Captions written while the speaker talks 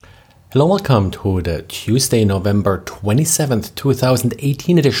Hello, welcome to the Tuesday, November 27th,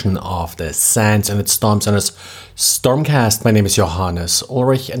 2018 edition of the SANS and its Storm Center's StormCast. My name is Johannes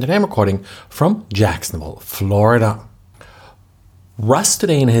Ulrich and today I'm recording from Jacksonville, Florida. Russ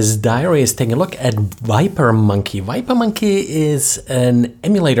today in his diary is taking a look at ViperMonkey. ViperMonkey is an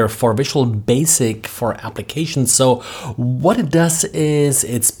emulator for Visual Basic for applications. So what it does is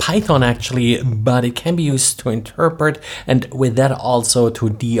it's Python actually, but it can be used to interpret and with that also to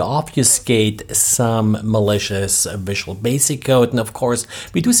deobfuscate some malicious Visual Basic code. And of course,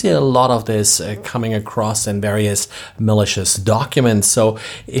 we do see a lot of this coming across in various malicious documents. So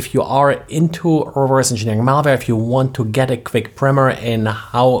if you are into reverse engineering malware, if you want to get a quick primer in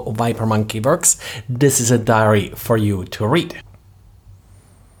how ViperMonkey works, this is a diary for you to read.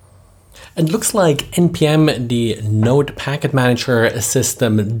 It looks like NPM, the Node Packet Manager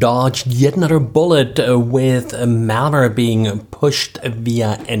system, dodged yet another bullet with malware being pushed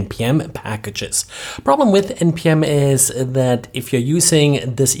via NPM packages. Problem with NPM is that if you're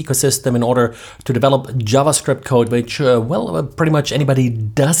using this ecosystem in order to develop JavaScript code, which, pretty much anybody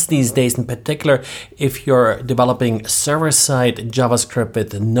does these days, in particular if you're developing server-side JavaScript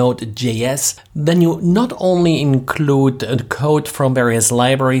with Node.js, then you not only include code from various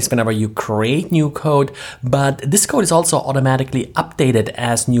libraries whenever you create new code, but this code is also automatically updated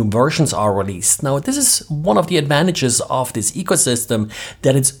as new versions are released. Now, this is one of the advantages of this ecosystem,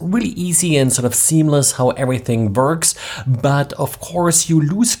 that it's really easy and sort of seamless how everything works, but of course you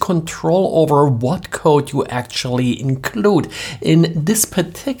lose control over what code you actually include. In this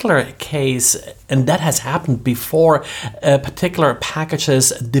particular case, and that has happened before, particular packages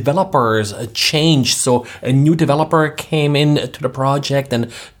developers changed. So a new developer came in to the project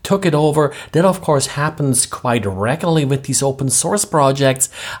and took it over. That of course happens quite regularly with these open source projects.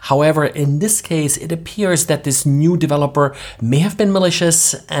 However, in this case, it appears that this new developer may have been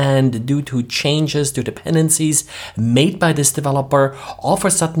malicious, and due to changes to dependencies made by this developer, all of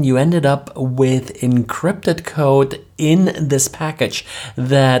a sudden you ended up with encrypted code in this package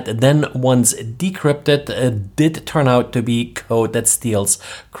that then, once decrypted, did turn out to be code that steals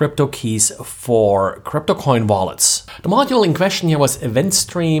crypto keys for crypto coin wallets. The module in question here was event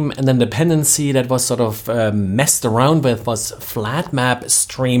stream, and then the dependency that was sort of messed around with was flat map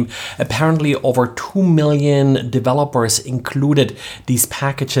stream. Apparently over 2 million developers included these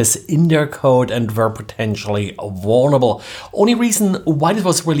packages in their code and were potentially vulnerable. Only reason why this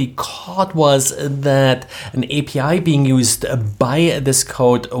was really caught was that an API being used by this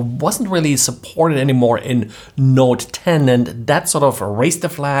code wasn't really supported anymore in Node 10, and that sort of raised the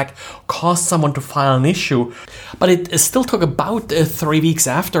flag, caused someone to file an issue. But it still took about 3 weeks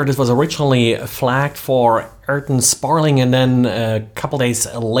after this was originally flagged for Ayrton Sparling, and then a couple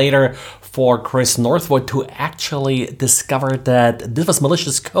days later for Chris Northwood to actually discover that this was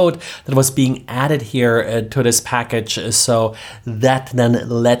malicious code that was being added here to this package. So that then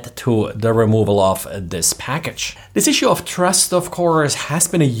led to the removal of this package. This issue of trust, of course, has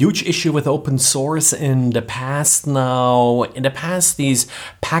been a huge issue with open source in the past. Now, in the past, these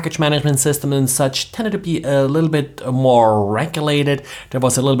package management systems and such tended to be a little bit more regulated. There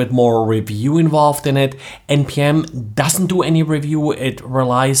was a little bit more review involved in it. NPM doesn't do any review. It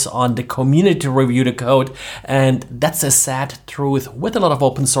relies on the community to review the code, and that's a sad truth with a lot of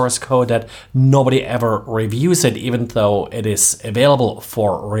open source code, that nobody ever reviews it, even though it is available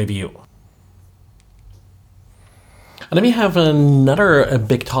for review. And then we have another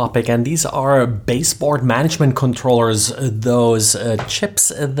big topic, and these are baseboard management controllers, those chips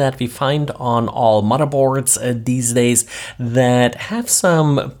that we find on all motherboards these days that have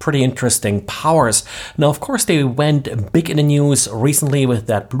some pretty interesting powers. Now, of course, they went big in the news recently with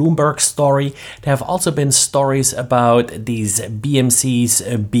that Bloomberg story. There have also been stories about these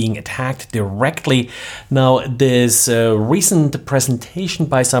BMCs being attacked directly. Now, this recent presentation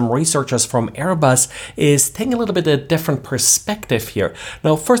by some researchers from Airbus is taking a little bit of different perspective here.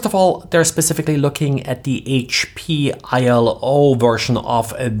 Now, first of all, they're specifically looking at the HP ILO version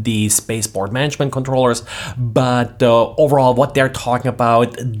of these baseboard management controllers, but overall what they're talking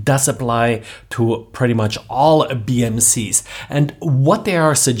about does apply to pretty much all BMCs. And what they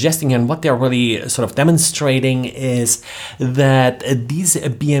are suggesting and what they're really sort of demonstrating is that these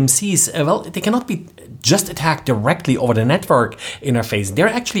BMCs, they cannot be just attack directly over the network interface. They're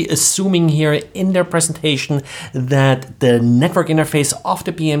actually assuming here in their presentation that the network interface of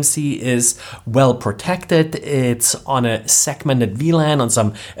the BMC is well protected. It's on a segmented VLAN on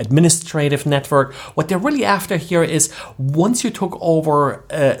some administrative network. What they're really after here is once you took over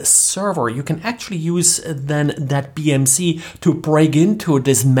a server, you can actually use then that BMC to break into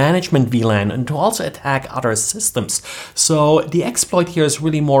this management VLAN and to also attack other systems. So the exploit here is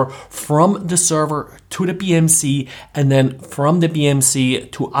really more from the server to the BMC, and then from the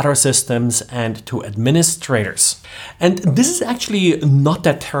BMC to other systems and to administrators. And this is actually not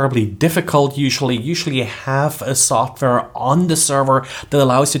that terribly difficult. Usually you have a software on the server that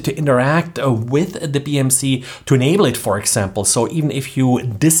allows you to interact with the BMC to enable it, for example. So even if you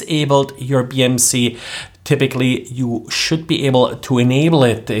disabled your BMC, typically you should be able to enable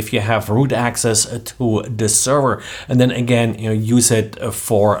it if you have root access to the server, and then again use it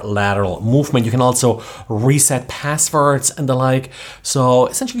for lateral movement. You can also reset passwords and the like. So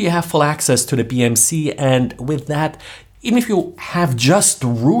essentially you have full access to the BMC, and with that, even if you have just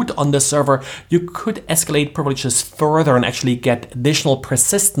root on the server, you could escalate privileges further and actually get additional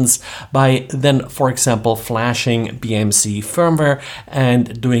persistence by then, for example, flashing BMC firmware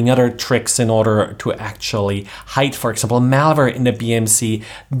and doing other tricks in order to actually hide, for example, malware in the BMC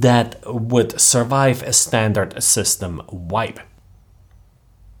that would survive a standard system wipe.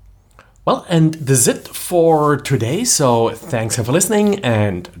 Well, and this is it for today. So thanks for listening,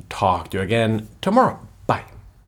 and talk to you again tomorrow.